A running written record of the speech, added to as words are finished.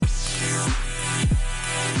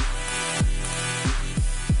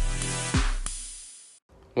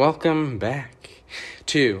welcome back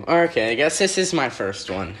to... Okay, I guess this is my first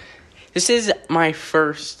one. This is my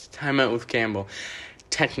first time out with Campbell,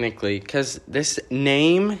 technically, because this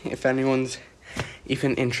name, if anyone's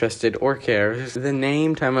even interested or cares, the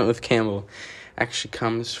name Time Out with Campbell actually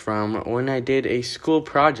comes from when I did a school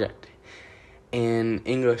project in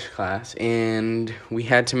English class, and we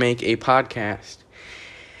had to make a podcast.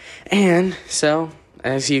 And so,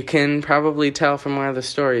 as you can probably tell from where the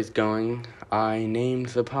story is going, I named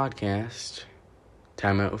the podcast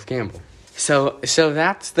Time Out with Campbell. So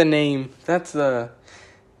that's the name. That's the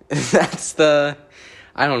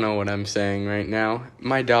I don't know what I'm saying right now.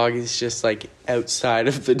 My dog is just like outside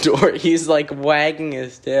of the door. He's like wagging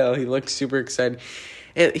his tail. He looks super excited.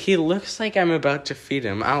 He looks like I'm about to feed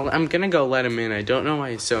him. I'm gonna go let him in. I don't know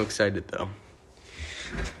why he's so excited though.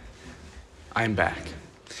 I'm back.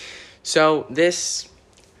 So this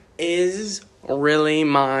is really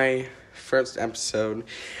my first episode.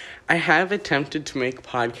 I have attempted to make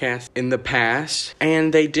podcasts in the past,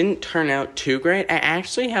 and they didn't turn out too great. I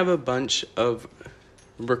actually have a bunch of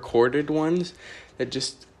recorded ones that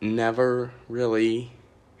just never really...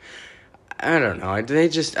 I don't know. I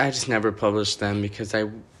just never published them because I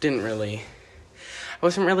wasn't really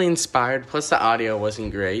inspired. Plus, the audio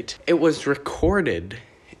wasn't great. It was recorded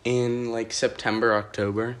in like September,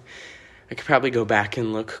 October. I could probably go back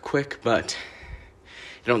and look quick, but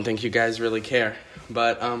I don't think you guys really care.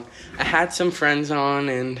 But I had some friends on,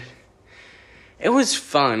 and it was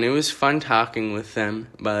fun. It was fun talking with them.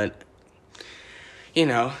 But, you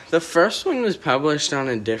know, the first one was published on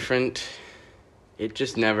a different... It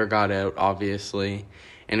just never got out, obviously.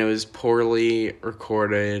 And it was poorly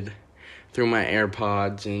recorded through my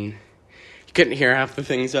AirPods, and you couldn't hear half the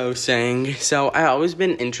things I was saying. So I've always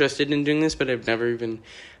been interested in doing this, but I've never even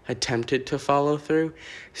attempted to follow through.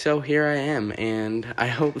 So here I am, and I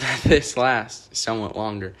hope that this lasts somewhat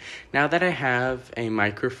longer. Now that I have a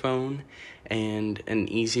microphone and an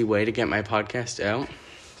easy way to get my podcast out,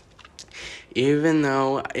 even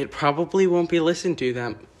though it probably won't be listened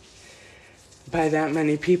to by that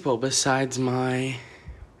many people besides my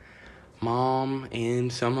mom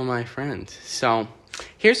and some of my friends. So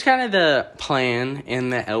here's kind of the plan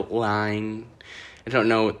and the outline. I don't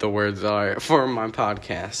know what the words are for my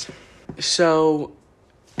podcast. So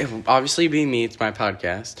it'll obviously be me, it's my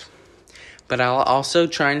podcast. But I'll also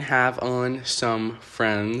try and have on some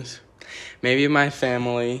friends, maybe my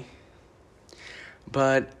family.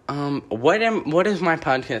 But what is my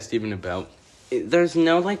podcast even about? There's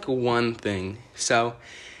no like one thing. So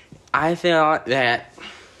I thought that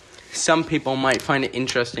some people might find it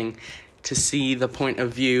interesting to see the point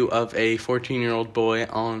of view of a 14-year-old boy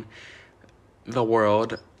on the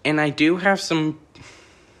world. And I do have some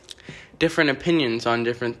different opinions on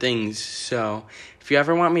different things. So if you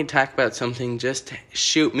ever want me to talk about something, just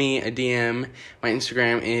shoot me a DM. My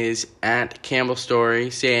Instagram is at Campbell Story,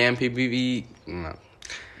 CAMPBB. No.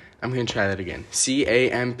 I'm going to try that again.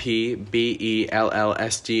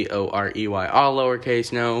 CAMPBELLSTOREY. All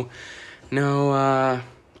lowercase, no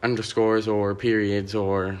underscores or periods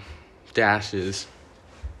or dashes.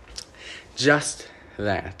 Just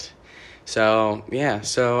that. So, yeah.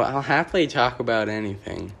 So, I'll happily talk about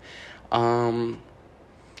anything. So,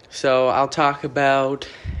 I'll talk about...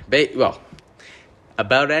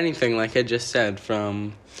 about anything, like I just said,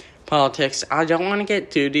 from politics. I don't want to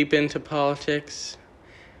get too deep into politics.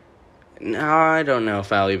 No, I don't know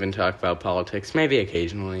if I'll even talk about politics. Maybe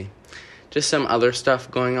occasionally. Just some other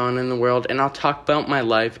stuff going on in the world. And I'll talk about my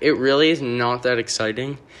life. It really is not that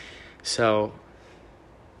exciting. So,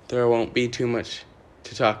 there won't be too much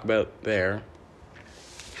to talk about there.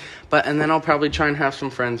 And then I'll probably try and have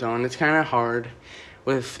some friends on. It's kind of hard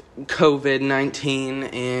with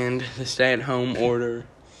COVID-19 and the stay-at-home order.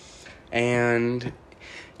 And,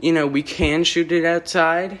 you know, we can shoot it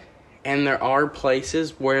outside. And there are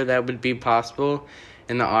places where that would be possible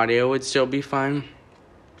and the audio would still be fine.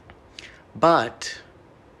 But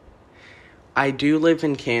I do live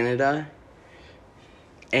in Canada,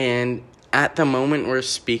 and at the moment we're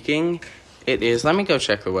speaking, it is... Let me go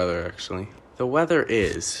check the weather, actually. The weather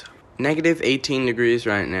is negative 18 degrees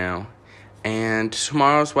right now, and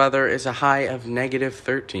tomorrow's weather is a high of negative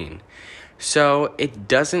 13. So it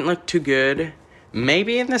doesn't look too good.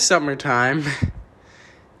 Maybe in the summertime...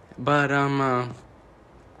 But,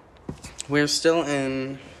 we're still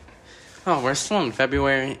in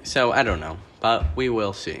February, so I don't know, but we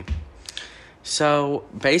will see. So,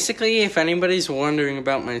 basically, if anybody's wondering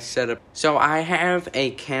about my setup, so I have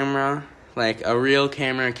a camera, like a real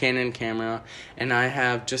camera, a Canon camera, and I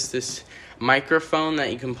have just this microphone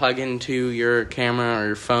that you can plug into your camera or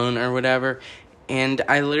your phone or whatever, and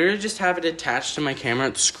I literally just have it attached to my camera.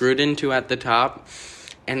 It's screwed into at the top,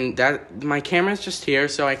 and that my camera's just here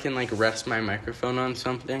so I can, like, rest my microphone on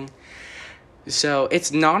something. So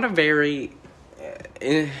it's not a very,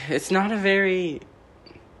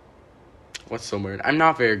 what's the word? I'm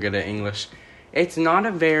not very good at English. It's not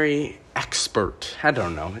a very expert, I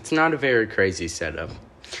don't know. It's not a very crazy setup.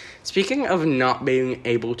 Speaking of not being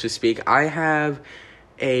able to speak, I have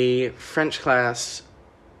a French class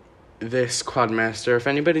this quadmaster. If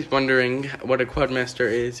anybody's wondering what a quadmaster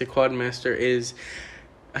is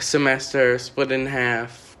a semester split in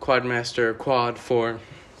half, quadmaster, quad for,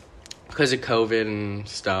 because of COVID and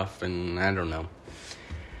stuff, and I don't know.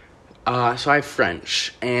 So I have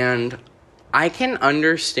French, and I can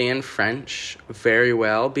understand French very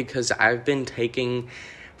well because I've been taking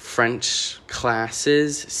French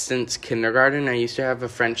classes since kindergarten. I used to have a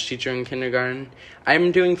French teacher in kindergarten.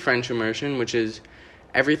 I'm doing French immersion, which is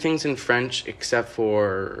everything's in French except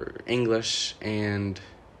for English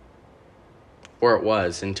or it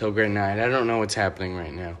was until grade 9. I don't know what's happening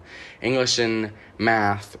right now. English and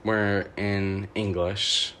math were in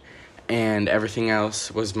English, and everything else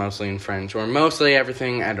was mostly in French, or mostly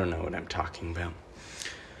everything. I don't know what I'm talking about.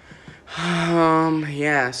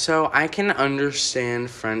 Yeah, so I can understand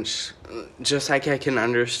French just like I can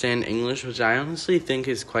understand English, which I honestly think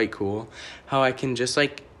is quite cool. How I can just,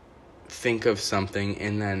 like, think of something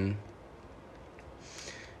and then,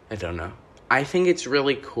 I don't know. I think it's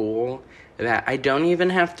really cool that I don't even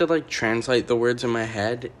have to, like, translate the words in my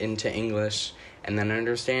head into English and then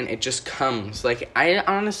understand. It just comes. Like, I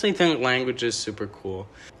honestly think language is super cool.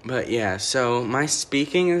 But yeah, so my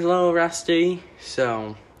speaking is a little rusty,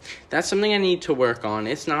 so that's something I need to work on.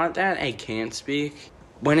 It's not that I can't speak.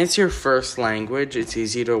 When it's your first language, it's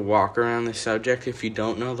easy to walk around the subject if you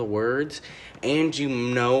don't know the words, and you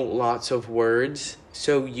know lots of words,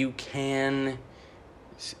 so you can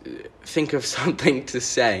think of something to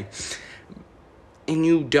say. And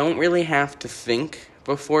you don't really have to think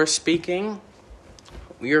before speaking.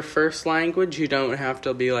 Your first language, you don't have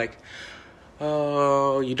to be like,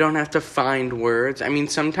 oh, you don't have to find words. I mean,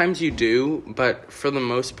 sometimes you do, but for the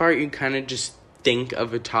most part, you kind of just think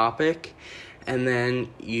of a topic, and then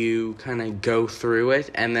you kind of go through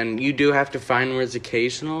it, and then you do have to find words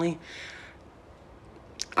occasionally.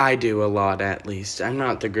 I do a lot, at least. I'm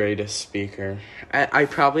not the greatest speaker. I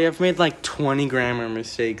probably have made like 20 grammar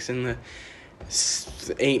mistakes in the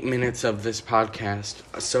 8 minutes of this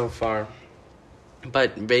podcast so far.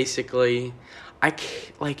 But basically,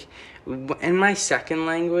 in my second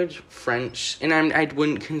language, French, and I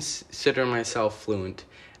wouldn't consider myself fluent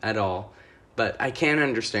at all, but I can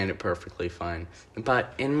understand it perfectly fine.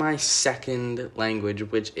 But in my second language,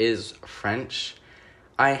 which is French,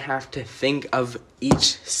 I have to think of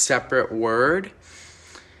each separate word.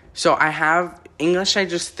 So I have English, I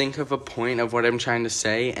just think of a point of what I'm trying to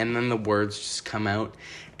say, and then the words just come out.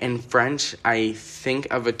 In French, I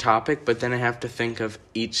think of a topic, but then I have to think of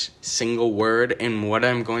each single word and what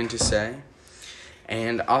I'm going to say.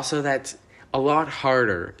 And also that's a lot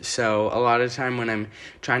harder. So a lot of time when I'm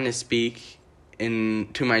trying to speak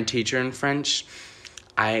to my teacher in French,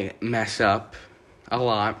 I mess up a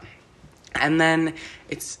lot. And then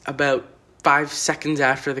it's about 5 seconds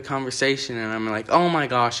after the conversation, and I'm like, oh my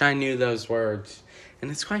gosh, I knew those words. And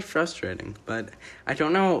it's quite frustrating, but I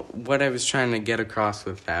don't know what I was trying to get across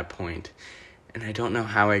with that point, and I don't know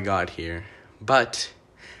how I got here, but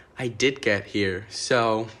I did get here,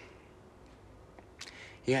 so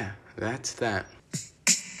yeah, that's that.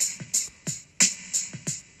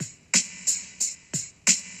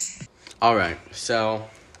 Alright, so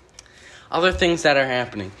other things that are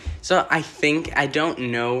happening. So I don't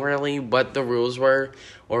know really what the rules were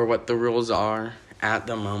or what the rules are at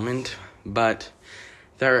the moment, but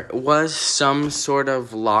there was some sort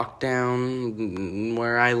of lockdown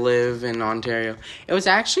where I live in Ontario. It was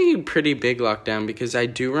actually a pretty big lockdown because I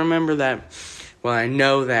do remember that, well, I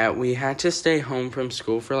know that we had to stay home from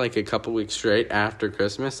school for like a couple weeks straight after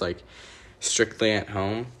Christmas, like strictly at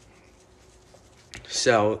home.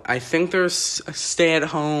 So I think there's a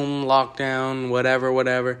stay-at-home, lockdown,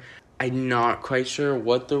 whatever. I'm not quite sure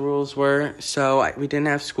what the rules were, so we didn't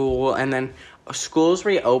have school, and then schools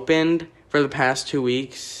reopened for the past 2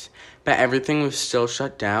 weeks, but everything was still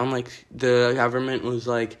shut down. Like, the government was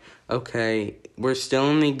like, okay, we're still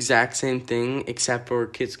in the exact same thing, except for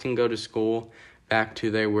kids can go to school back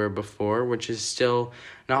to they were before, which is still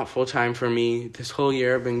not full-time for me. This whole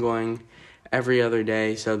year I've been going every other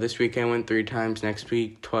day, so this week I went 3 times, next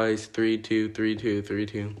week twice, 3, 2, 3, 2, 3,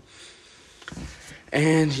 2.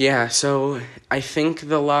 And yeah, so I think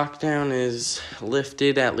the lockdown is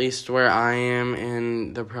lifted, at least where I am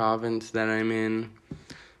in the province that I'm in.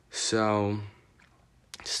 So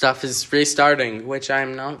stuff is restarting, which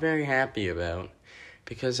I'm not very happy about,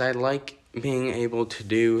 because I like being able to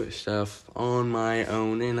do stuff on my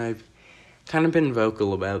own, and I've kind of been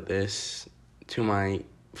vocal about this to my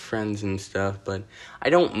friends and stuff, but I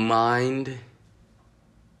don't mind,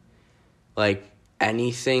 like,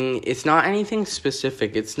 anything. It's not anything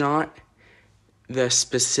specific. It's not the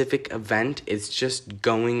specific event. It's just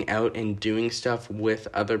going out and doing stuff with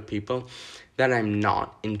other people that I'm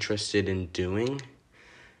not interested in doing.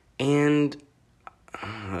 And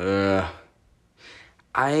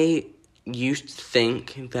I used to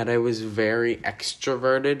think that I was very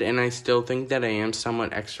extroverted, and I still think that I am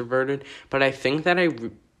somewhat extroverted, but I think that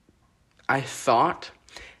I thought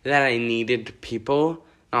that I needed people,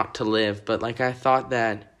 not to live, but, like, I thought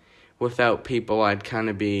that without people I'd kind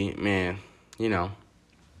of be, meh, you know.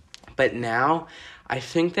 But now, I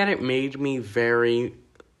think that it made me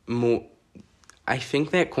I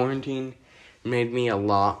think that quarantine made me a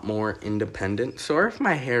lot more independent. Sorry if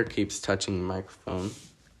my hair keeps touching the microphone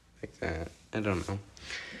like that. I don't know.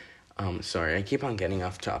 Sorry, I keep on getting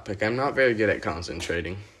off topic. I'm not very good at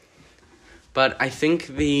concentrating. But I think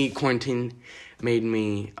the quarantine made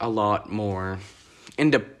me a lot more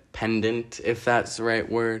independent, if that's the right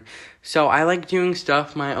word. So I like doing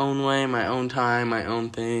stuff my own way, my own time, my own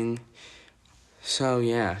thing. So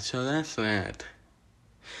yeah, so that's that.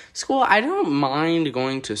 School, I don't mind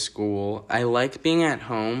going to school. I like being at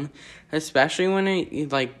home, especially when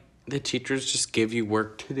the teachers just give you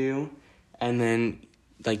work to do, and then,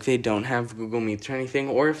 like, they don't have Google Meets or anything,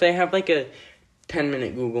 or if they have, like, a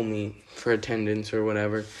 10-minute Google Meet for attendance or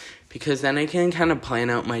whatever, because then I can kind of plan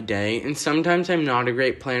out my day, and sometimes I'm not a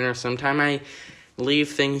great planner. Sometimes I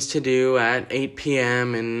leave things to do at 8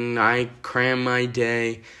 p.m., and I cram my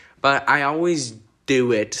day, but I always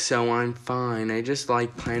do it, so I'm fine. I just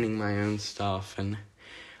like planning my own stuff, and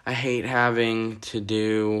I hate having to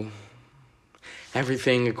do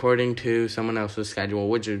everything according to someone else's schedule,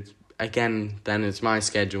 which is, again, then it's my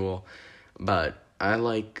schedule, but I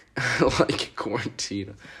like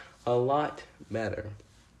quarantine a lot better.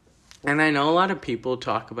 And I know a lot of people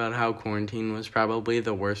talk about how quarantine was probably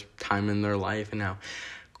the worst time in their life, and how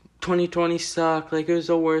 2020 sucked, like, it was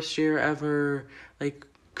the worst year ever, like,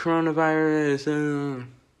 coronavirus,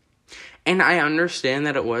 And I understand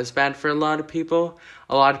that it was bad for a lot of people.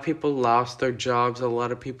 A lot of people lost their jobs. A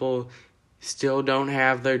lot of people still don't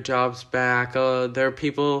have their jobs back.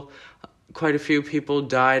 Quite a few people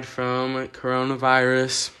died from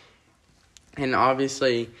coronavirus. And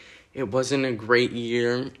obviously, it wasn't a great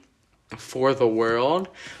year for the world.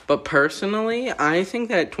 But personally, I think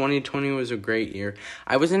that 2020 was a great year.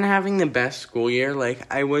 I wasn't having the best school year.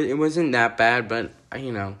 It wasn't that bad, but,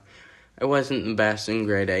 it wasn't the best in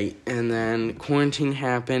grade 8. And then quarantine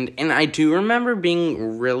happened. And I do remember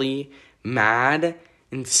being really mad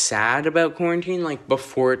and sad about quarantine. Like,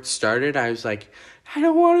 before it started, I was like, I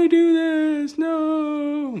don't want to do this.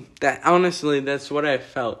 No. Honestly, that's what I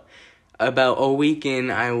felt. About a week in,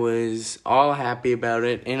 I was all happy about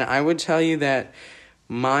it. And I would tell you that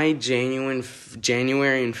my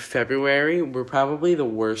January and February were probably the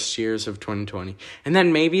worst years of 2020. And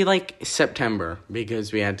then maybe, September,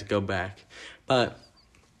 because we had to go back. But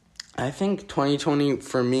I think 2020,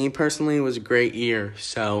 for me personally, was a great year.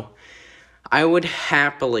 So I would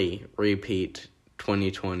happily repeat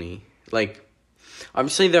 2020.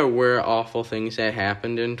 Obviously there were awful things that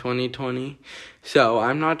happened in 2020. So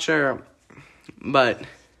I'm not sure. But,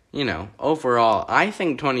 overall, I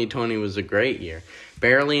think 2020 was a great year.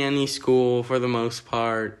 Barely any school for the most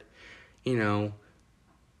part,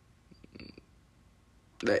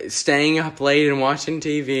 staying up late and watching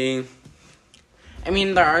TV. I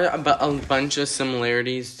mean, there are a bunch of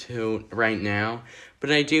similarities to right now,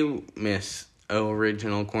 but I do miss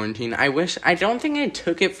original quarantine. I don't think I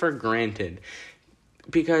took it for granted,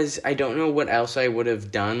 because I don't know what else I would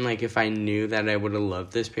have done, if I knew that I would have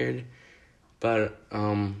loved this period. But,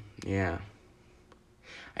 yeah.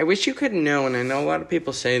 I wish you could know, and I know a lot of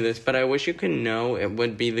people say this, but I wish you could know it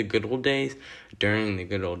would be the good old days during the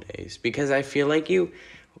good old days. Because I feel like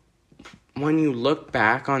when you look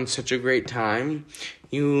back on such a great time,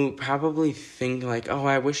 you probably think oh,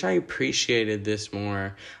 I wish I appreciated this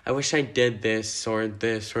more. I wish I did this or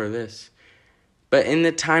this or this. But in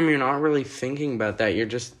the time, you're not really thinking about that. You're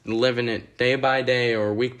just living it day by day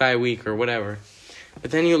or week by week or whatever.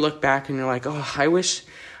 But then you look back and you're like, oh, I wish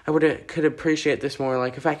I could appreciate this more.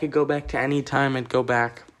 If I could go back to any time, I'd go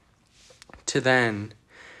back to then.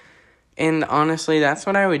 And honestly, that's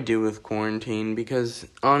what I would do with quarantine, because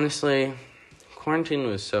honestly, quarantine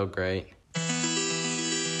was so great.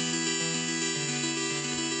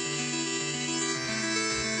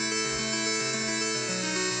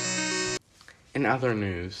 In other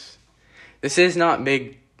news, this is not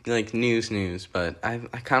big, like, news, but I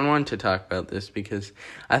kind of wanted to talk about this because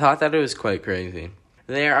I thought that it was quite crazy.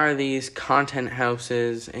 There are these content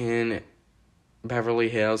houses in Beverly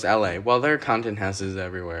Hills, LA. Well, there are content houses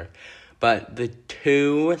everywhere, but the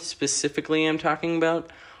two specifically I'm talking about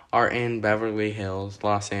are in Beverly Hills,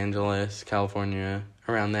 Los Angeles, California,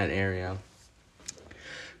 around that area.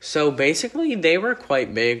 So basically, they were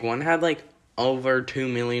quite big. One had like over 2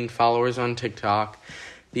 million followers on TikTok.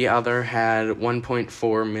 The other had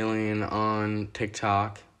 1.4 million on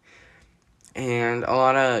TikTok. And a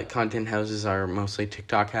lot of content houses are mostly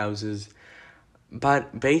TikTok houses.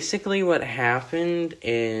 But basically what happened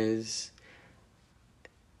is...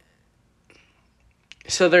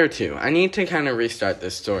 So there are two. I need to kind of restart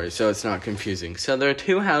this story so it's not confusing. So there are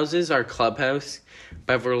two houses, our Clubhouse,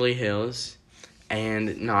 Beverly Hills,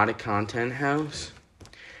 and Not a Content House.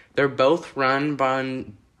 They're both run by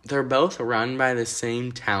the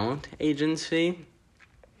same talent agency.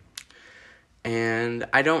 And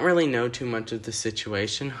I don't really know too much of the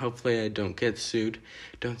situation. Hopefully I don't get sued.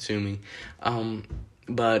 Don't sue me.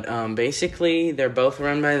 But basically, they're both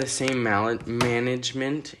run by the same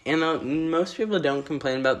management. And most people don't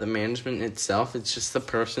complain about the management itself. It's just the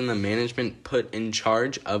person the management put in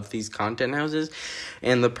charge of these content houses.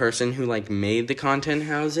 And the person who, like, made the content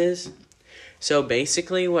houses. So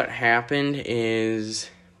basically what happened is...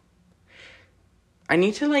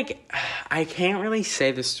 I can't really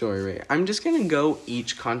say the story right. I'm just going to go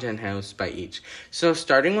each content house by each. So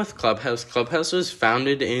starting with Clubhouse. Clubhouse was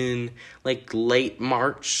founded in like late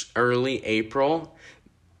March, early April.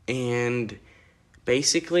 And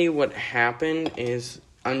basically what happened is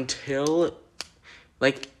until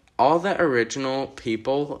like all the original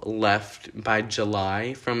people left by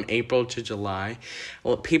July, from April to July.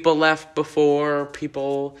 Well, people left before,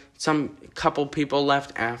 some couple people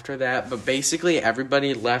left after that, but basically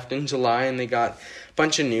everybody left in July, and they got a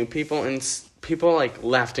bunch of new people, and people like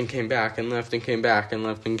left and came back, and left and came back, and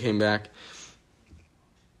left and came back.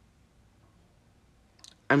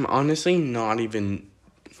 I'm honestly not even...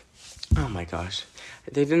 Oh my gosh.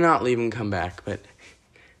 They did not leave and come back, but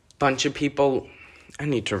bunch of people... I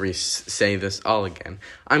need to say this all again.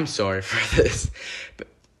 I'm sorry for this. But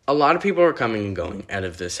a lot of people are coming and going out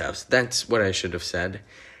of this house. That's what I should have said.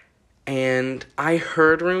 And I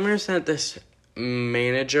heard rumors that this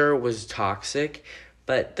manager was toxic,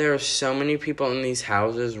 but there are so many people in these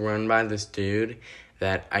houses run by this dude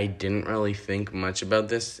that I didn't really think much about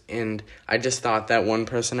this, and I just thought that one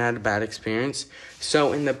person had a bad experience.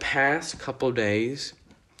 So in the past couple days,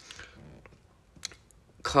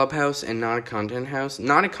 Clubhouse and Not a Content House.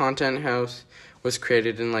 Not a Content House was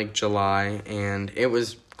created in like July, and it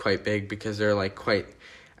was quite big because there are like quite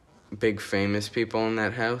big famous people in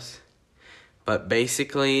that house. But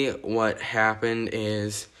basically what happened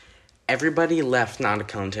is everybody left Not a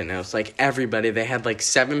Content House. Like everybody. They had like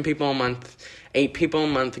 7 people a month, 8 people a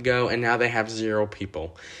month ago, and now they have 0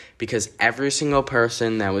 people. Because every single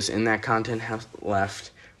person that was in that content house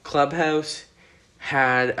left. Clubhouse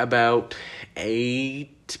had about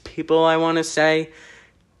 8 people, I want to say,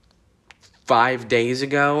 5 days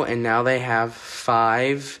ago, and now they have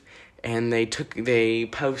 5, and they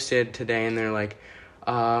posted today, and they're like,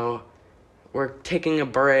 we're taking a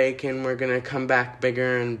break, and we're gonna come back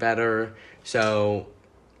bigger and better. So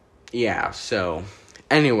yeah, so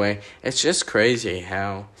anyway, it's just crazy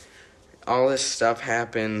how all this stuff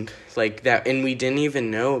happened like that, and we didn't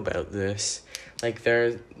even know about this. Like, there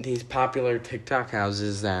are these popular TikTok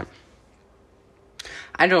houses that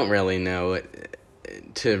I don't really know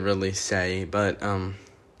to really say, but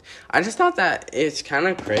I just thought that it's kind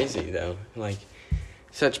of crazy, though. Like,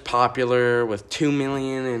 such popular with 2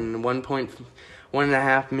 million and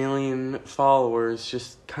 1.5 million followers,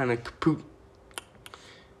 just kind of poop.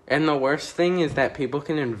 And the worst thing is that people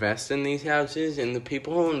can invest in these houses, and the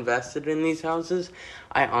people who invested in these houses,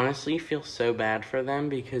 I honestly feel so bad for them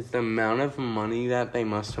because the amount of money that they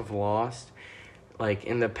must have lost, like,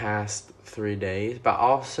 in the past 3 days. But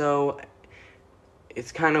also,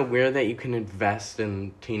 it's kind of weird that you can invest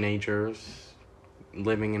in teenagers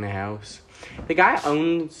living in a house. The guy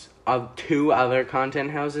owns 2 other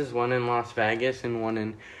content houses, one in Las Vegas and one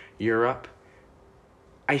in Europe.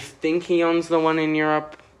 I think he owns the one in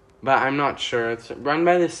Europe, but I'm not sure. It's run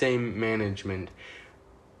by the same management.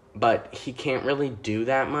 But he can't really do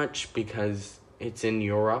that much because It's in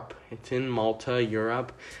Europe. It's in Malta,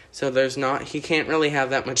 Europe. So he can't really have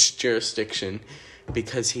that much jurisdiction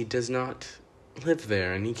because he does not live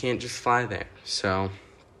there and he can't just fly there. So,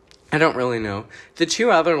 I don't really know. The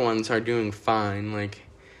two other ones are doing fine. Like,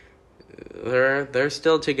 they're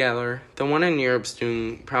still together. The one in Europe's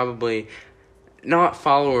doing probably not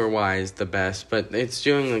follower-wise the best, but it's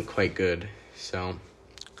doing like quite good. So,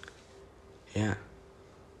 yeah.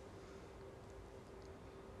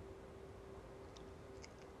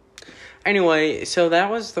 Anyway, so that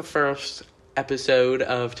was the first episode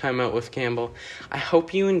of Time Out with Campbell. I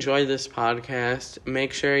hope you enjoyed this podcast.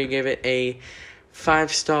 Make sure you give it a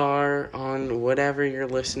 5-star on whatever you're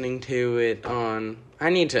listening to it on. I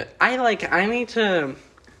need to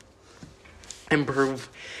improve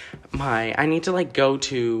I need to go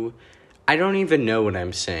to, I don't even know what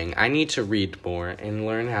I'm saying. I need to read more and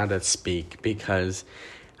learn how to speak because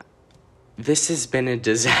this has been a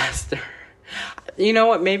disaster. You know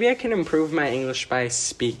what? Maybe I can improve my English by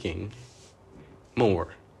speaking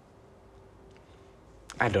more.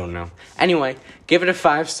 I don't know. Anyway, give it a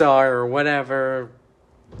 5-star or whatever.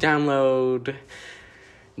 Download.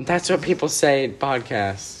 That's what people say at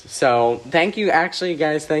podcasts. So, thank you. Actually,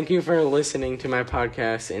 guys, thank you for listening to my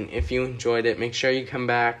podcast. And if you enjoyed it, make sure you come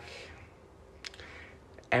back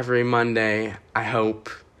every Monday, I hope.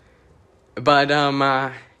 But,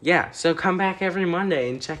 yeah, so come back every Monday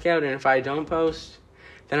and check out. And if I don't post,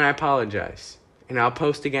 then I apologize. And I'll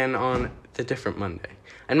post again on the different Monday.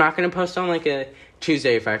 I'm not going to post on a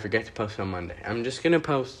Tuesday if I forget to post on Monday. I'm just going to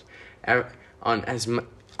post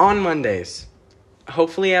on Mondays.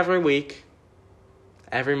 Hopefully every week.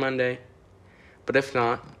 Every Monday. But if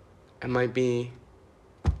not, it might be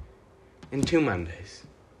in 2 Mondays.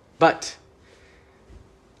 But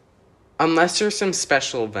unless there's some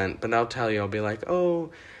special event, but I'll tell you, I'll be like,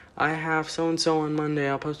 oh, I have so-and-so on Monday,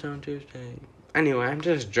 I'll post it on Tuesday. Anyway, I'm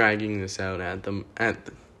just dragging this out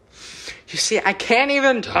you see, I can't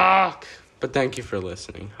even talk. But thank you for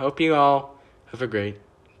listening. Hope you all have a great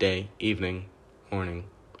day, evening, morning.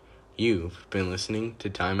 You've been listening to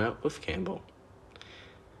Time Out with Campbell.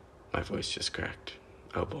 My voice just cracked.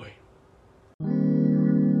 Oh boy.